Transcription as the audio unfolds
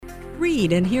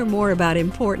Read and hear more about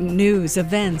important news,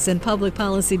 events, and public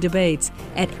policy debates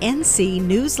at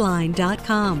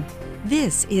ncnewsline.com.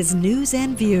 This is News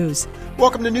and Views.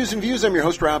 Welcome to News and Views. I'm your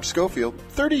host, Rob Schofield.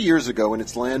 30 years ago, in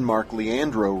its landmark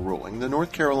Leandro ruling, the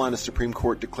North Carolina Supreme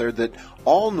Court declared that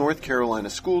all North Carolina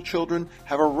school children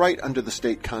have a right under the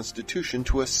state constitution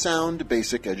to a sound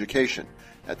basic education.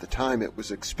 At the time, it was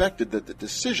expected that the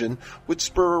decision would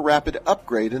spur a rapid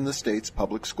upgrade in the state's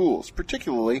public schools,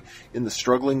 particularly in the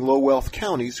struggling low-wealth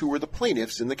counties who were the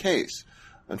plaintiffs in the case.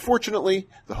 Unfortunately,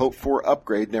 the hoped-for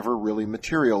upgrade never really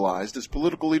materialized, as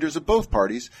political leaders of both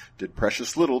parties did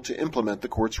precious little to implement the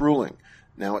court's ruling.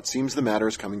 Now it seems the matter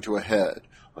is coming to a head.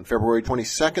 On February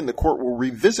 22nd, the court will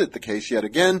revisit the case yet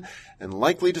again and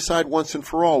likely decide once and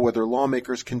for all whether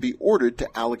lawmakers can be ordered to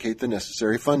allocate the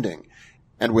necessary funding.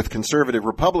 And with conservative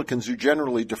Republicans who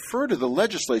generally defer to the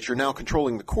legislature now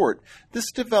controlling the court,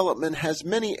 this development has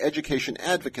many education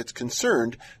advocates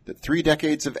concerned that 3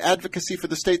 decades of advocacy for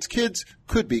the state's kids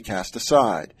could be cast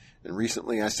aside. And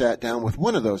recently I sat down with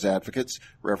one of those advocates,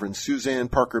 Reverend Suzanne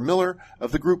Parker Miller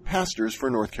of the group Pastors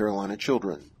for North Carolina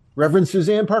Children. Reverend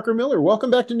Suzanne Parker Miller, welcome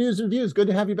back to News and Views. Good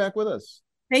to have you back with us.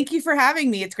 Thank you for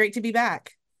having me. It's great to be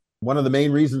back. One of the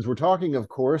main reasons we're talking, of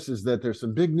course, is that there's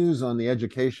some big news on the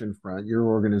education front. Your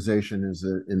organization is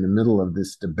in the middle of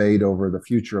this debate over the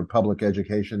future of public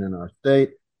education in our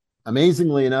state.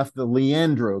 Amazingly enough, the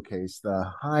Leandro case,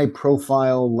 the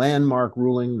high-profile landmark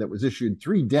ruling that was issued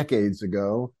 3 decades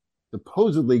ago,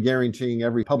 supposedly guaranteeing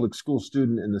every public school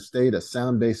student in the state a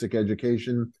sound basic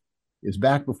education, is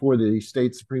back before the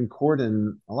state Supreme Court,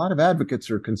 and a lot of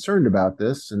advocates are concerned about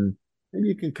this. And maybe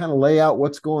you can kind of lay out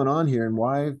what's going on here and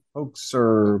why folks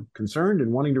are concerned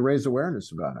and wanting to raise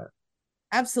awareness about it.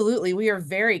 Absolutely. We are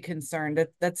very concerned.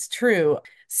 That's true.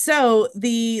 So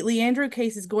the Leandro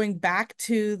case is going back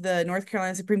to the North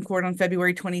Carolina Supreme Court on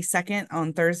February 22nd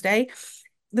on Thursday.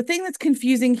 The thing that's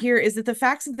confusing here is that the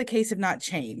facts of the case have not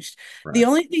changed. Right. The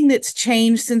only thing that's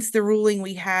changed since the ruling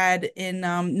we had in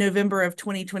November of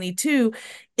 2022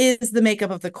 is the makeup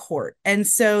of the court. And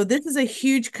so this is a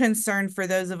huge concern for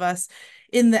those of us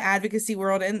in the advocacy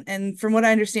world. And from what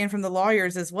I understand from the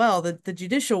lawyers as well, the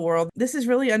judicial world, this is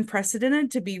really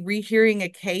unprecedented to be rehearing a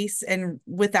case and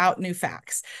without new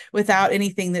facts, without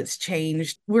anything that's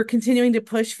changed. We're continuing to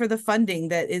push for the funding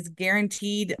that is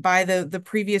guaranteed by the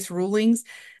previous rulings.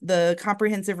 The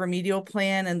comprehensive remedial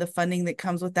plan and the funding that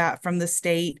comes with that from the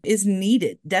state is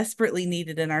needed, desperately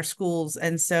needed in our schools.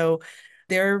 And so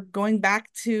they're going back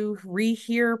to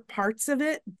rehear parts of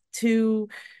it to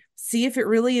see if it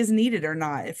really is needed or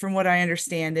not, from what I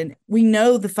understand. And we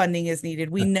know the funding is needed.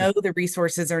 We know the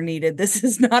resources are needed. This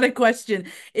is not a question.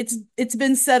 It's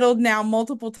been settled now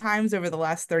multiple times over the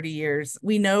last 30 years.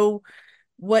 We know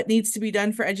what needs to be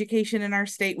done for education in our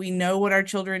state. We know what our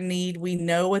children need. We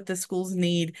know what the schools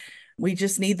need. We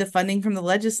just need the funding from the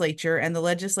legislature, and the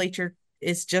legislature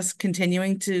is just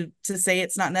continuing to say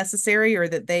it's not necessary, or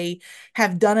that they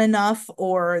have done enough,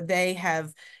 or they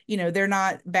have, they're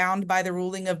not bound by the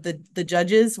ruling of the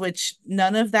judges, which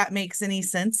none of that makes any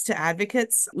sense to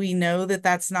advocates. We know that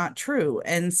that's not true.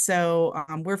 And so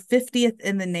we're 50th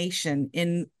in the nation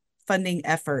in funding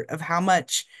effort of how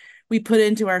much we put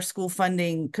into our school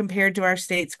funding compared to our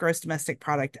state's gross domestic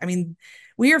product. I mean,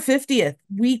 we are 50th.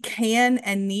 We can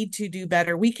and need to do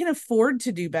better. We can afford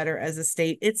to do better as a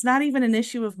state. It's not even an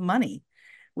issue of money.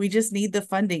 We just need the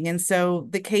funding. And so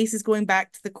the case is going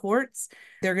back to the courts.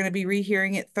 They're going to be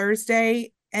rehearing it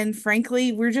Thursday. And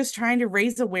frankly, we're just trying to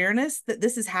raise awareness that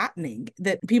this is happening,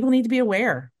 that people need to be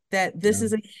aware that this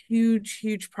is a huge,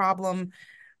 huge problem.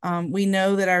 We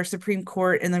know that our Supreme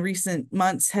Court in the recent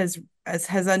months has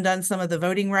undone some of the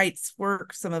voting rights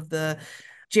work, some of the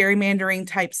gerrymandering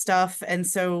type stuff. And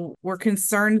so we're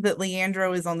concerned that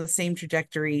Leandro is on the same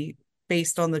trajectory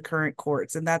based on the current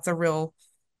courts. And that's a real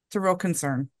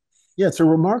concern. Yeah, it's a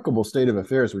remarkable state of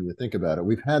affairs when you think about it.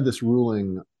 We've had this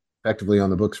ruling effectively on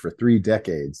the books for 3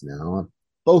 decades now.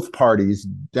 Both parties,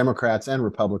 Democrats and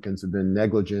Republicans, have been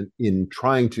negligent in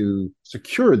trying to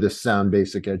secure this sound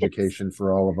basic education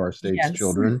for all of our state's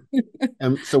children.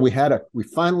 And so we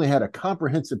finally had a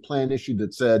comprehensive plan issued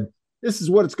that said, this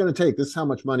is what it's going to take. This is how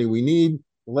much money we need.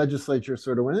 The legislature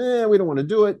sort of went, we don't want to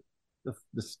do it.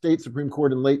 The state Supreme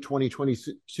Court in late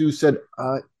 2022 said,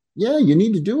 yeah, you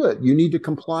need to do it. You need to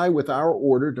comply with our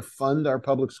order to fund our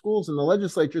public schools. And the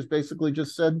legislatures basically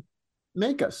just said,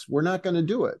 make us. We're not going to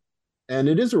do it. And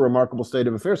it is a remarkable state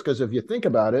of affairs, because if you think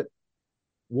about it,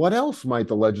 what else might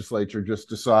the legislature just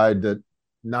decide that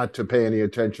not to pay any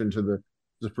attention to the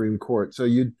Supreme Court? So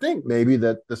you'd think maybe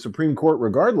that the Supreme Court,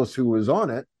 regardless who was on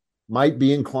it, might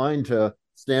be inclined to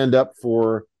stand up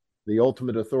for the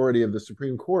ultimate authority of the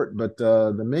Supreme Court, but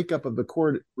the makeup of the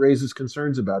court raises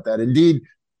concerns about that. Indeed,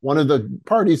 one of the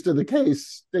parties to the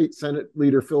case, State Senate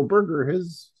Leader Phil Berger,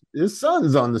 his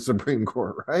son's on the Supreme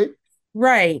Court, right?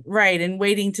 Right. And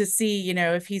waiting to see,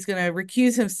 if he's going to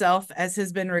recuse himself as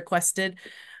has been requested.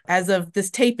 As of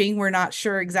this taping, we're not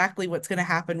sure exactly what's going to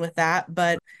happen with that.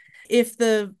 But if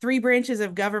the three branches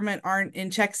of government aren't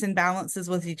in checks and balances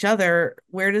with each other,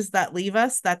 where does that leave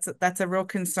us? That's a real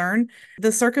concern.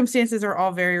 The circumstances are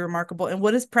all very remarkable. And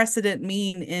what does precedent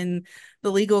mean in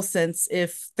the legal sense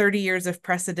if 30 years of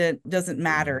precedent doesn't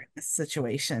matter in this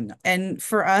situation? And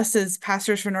for us as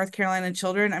pastors for North Carolina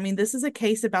children, I mean, this is a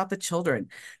case about the children.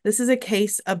 This is a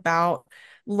case about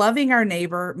loving our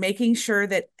neighbor, making sure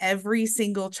that every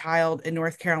single child in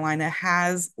North Carolina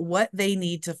has what they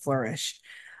need to flourish.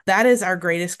 That is our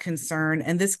greatest concern.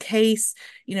 And this case,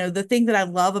 the thing that I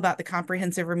love about the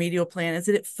comprehensive remedial plan is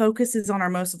that it focuses on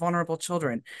our most vulnerable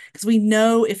children, because we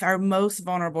know if our most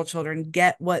vulnerable children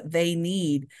get what they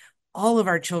need, all of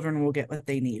our children will get what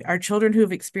they need. Our children who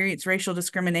have experienced racial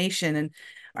discrimination, and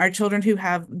our children who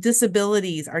have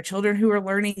disabilities, our children who are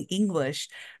learning English,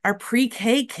 our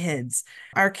pre-K kids,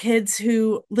 our kids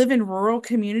who live in rural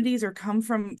communities or come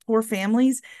from poor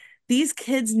families. These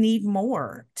kids need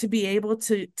more to be able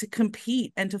to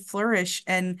compete and to flourish.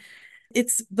 And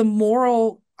it's the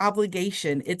moral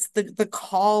obligation. It's the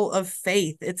call of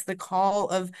faith. It's the call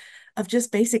of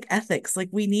just basic ethics. Like,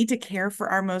 we need to care for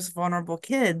our most vulnerable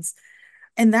kids.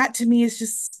 And that to me is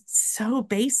just so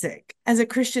basic. As a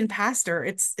Christian pastor,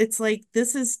 it's like,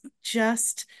 this is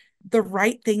just the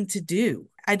right thing to do.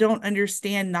 I don't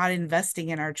understand not investing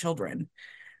in our children.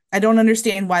 I don't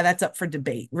understand why that's up for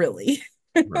debate, really.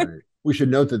 Right. We should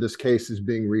note that this case is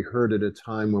being reheard at a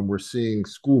time when we're seeing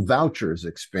school vouchers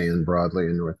expand broadly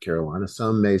in North Carolina.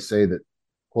 Some may say that,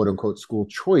 quote unquote, school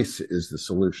choice is the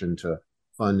solution to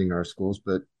funding our schools,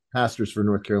 but pastors for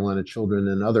North Carolina children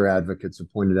and other advocates have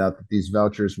pointed out that these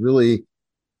vouchers really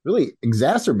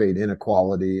exacerbate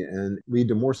inequality and lead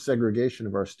to more segregation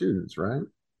of our students, right?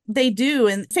 They do,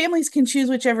 and families can choose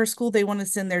whichever school they want to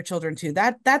send their children to.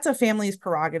 That's a family's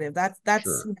prerogative. That's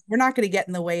Sure. We're not going to get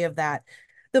in the way of that.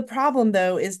 The problem,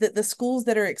 though, is that the schools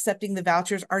that are accepting the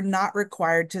vouchers are not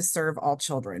required to serve all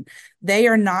children. They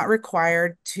are not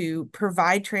required to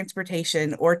provide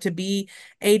transportation or to be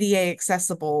ADA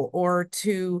accessible or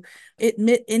to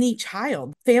admit any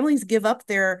child. Families give up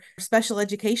their special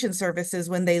education services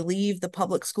when they leave the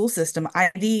public school system.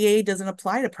 IDEA doesn't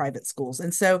apply to private schools.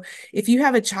 And so if you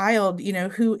have a child,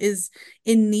 who is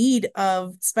in need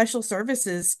of special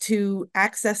services to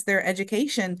access their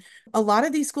education, a lot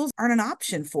of these schools aren't an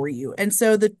option for you. And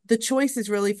so the choice is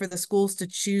really for the schools to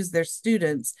choose their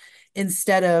students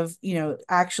instead of,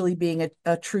 actually being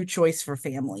a true choice for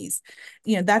families.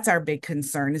 That's our big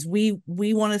concern, is we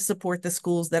want to support the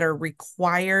schools that are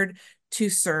required to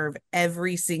serve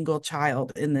every single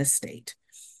child in this state.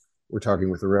 We're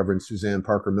talking with the Reverend Suzanne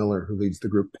Parker Miller, who leads the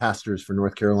group Pastors for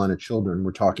North Carolina Children.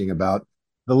 We're talking about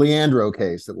the Leandro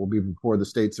case that will be before the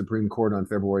state Supreme Court on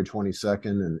February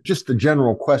 22nd, and just the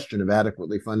general question of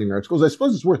adequately funding our schools. I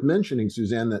suppose it's worth mentioning,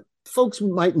 Suzanne, that folks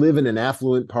might live in an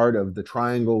affluent part of the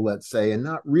triangle, let's say, and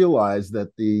not realize that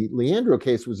the Leandro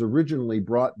case was originally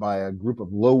brought by a group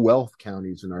of low wealth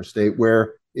counties in our state,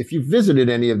 where if you visited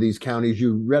any of these counties,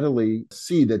 you readily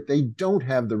see that they don't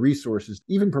have the resources to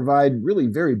even provide really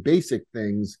very basic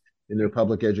things in their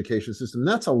public education system.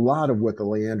 That's a lot of what the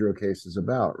Leandro case is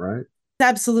about, right?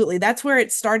 Absolutely. That's where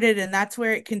it started, and that's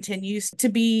where it continues to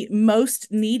be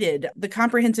most needed. The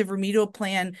comprehensive remedial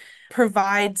plan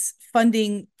provides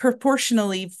funding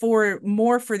proportionally for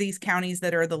these counties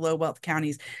that are the low wealth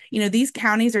counties. These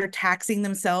counties are taxing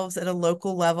themselves at a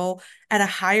local level at a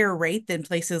higher rate than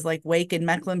places like Wake and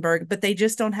Mecklenburg, but they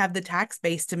just don't have the tax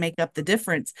base to make up the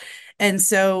difference. And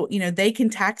so, they can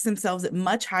tax themselves at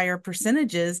much higher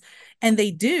percentages, and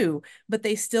they do, but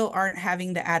they still aren't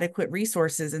having the adequate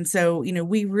resources. And so,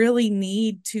 we really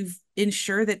need to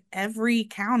ensure that every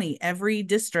county, every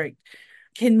district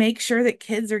can make sure that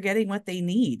kids are getting what they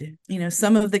need.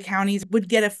 Some of the counties would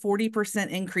get a 40%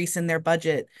 increase in their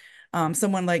budget.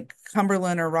 Someone like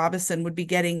Cumberland or Robeson would be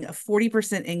getting a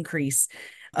 40% increase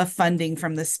of funding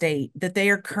from the state that they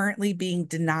are currently being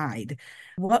denied.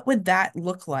 What would that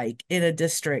look like in a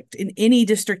district, in any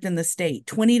district in the state?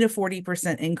 20 to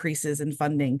 40% increases in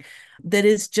funding that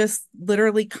is just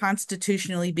literally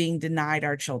constitutionally being denied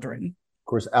our children. Of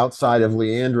course, outside of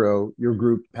Leandro, your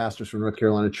group, Pastors for North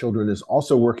Carolina Children, is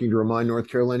also working to remind North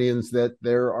Carolinians that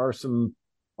there are some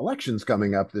elections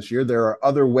coming up this year. There are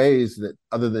other ways that,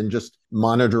 other than just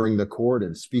monitoring the court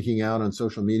and speaking out on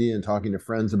social media and talking to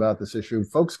friends about this issue,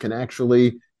 folks can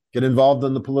actually get involved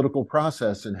in the political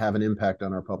process and have an impact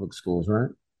on our public schools, right?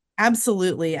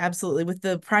 Absolutely. Absolutely. With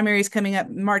the primaries coming up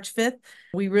March 5th,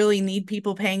 we really need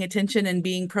people paying attention and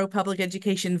being pro-public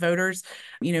education voters.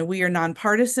 We are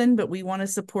nonpartisan, but we want to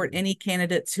support any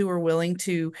candidates who are willing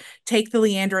to take the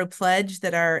Leandro pledge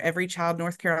that our Every Child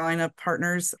North Carolina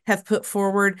partners have put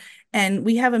forward. And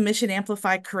we have a Mission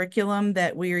Amplify curriculum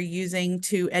that we are using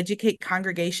to educate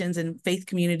congregations and faith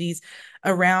communities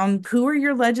around who are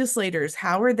your legislators?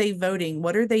 How are they voting?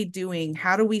 What are they doing?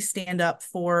 How do we stand up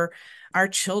for our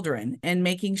children, and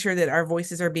making sure that our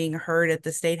voices are being heard at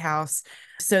the State House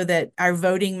so that our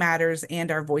voting matters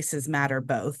and our voices matter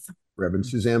both. Reverend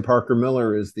Suzanne Parker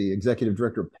Miller is the Executive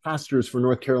Director of Pastors for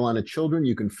North Carolina Children.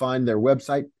 You can find their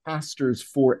website,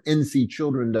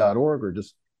 pastorsforncchildren.org, or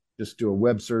just do a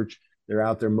web search. They're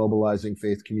out there mobilizing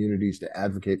faith communities to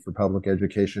advocate for public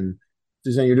education.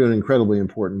 Suzanne, you're doing incredibly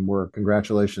important work.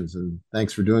 Congratulations, and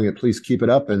thanks for doing it. Please keep it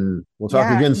up, and we'll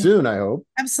talk again soon, I hope.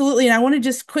 Absolutely. And I want to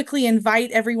just quickly invite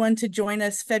everyone to join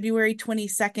us February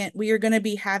 22nd. We are going to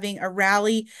be having a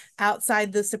rally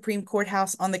outside the Supreme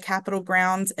Courthouse on the Capitol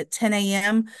grounds at 10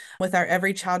 a.m. with our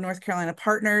Every Child North Carolina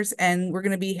partners. And we're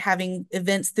going to be having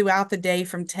events throughout the day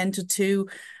from 10 to 2,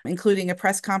 including a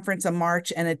press conference, a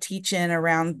march, and a teach-in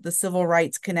around the civil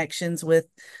rights connections with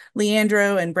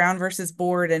Leandro and Brown versus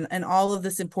Board and all of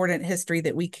this important history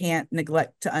that we can't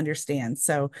neglect to understand.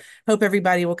 So hope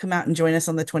everybody will come out and join us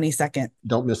on the 22nd.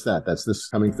 Don't miss that. That's this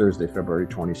coming Thursday, February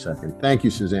 22nd. Thank you,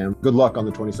 Suzanne. Good luck on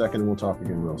the 22nd, and we'll talk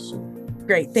again real soon.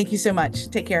 Great. Thank you so much.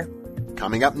 Take care.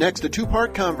 Coming up next, a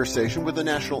two-part conversation with a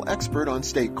national expert on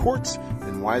state courts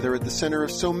and why they're at the center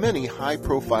of so many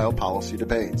high-profile policy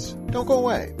debates. Don't go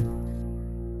away.